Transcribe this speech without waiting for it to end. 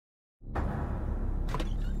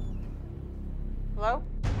Hello?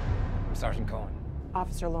 I'm Sergeant Cohen.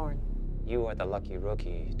 Officer Loren. You are the lucky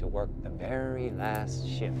rookie to work the very last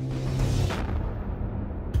shift.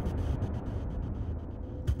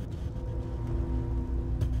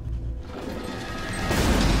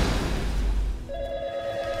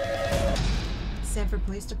 Sanford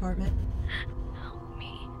Police Department. Help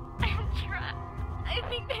me. I'm trapped. I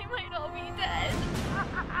think they might all be dead.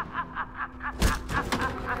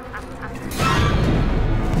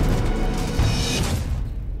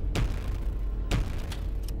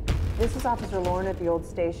 This is Officer Loren at the old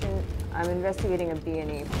station. I'm investigating a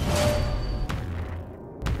B&E.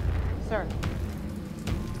 Sir.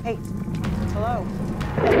 Hey. Hello.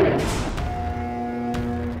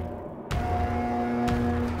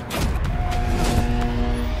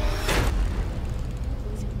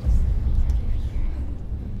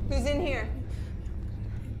 Who's in here?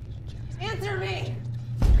 Answer me!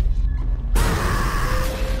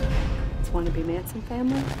 This wannabe Manson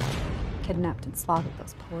family kidnapped and slaughtered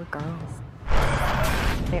those poor girls.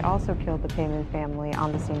 They also killed the Paymon family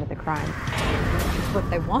on the scene of the crime. It's what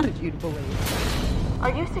they wanted you to believe.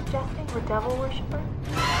 Are you suggesting we're devil worshippers?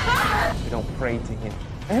 We don't pray to him.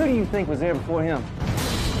 And who do you think was there before him?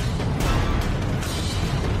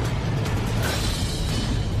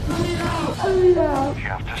 You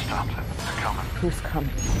have to stop them. They're coming. Who's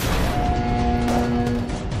coming?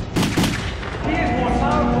 He is more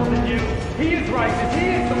powerful than you. He is righteous. He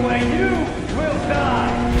is the way. You will die.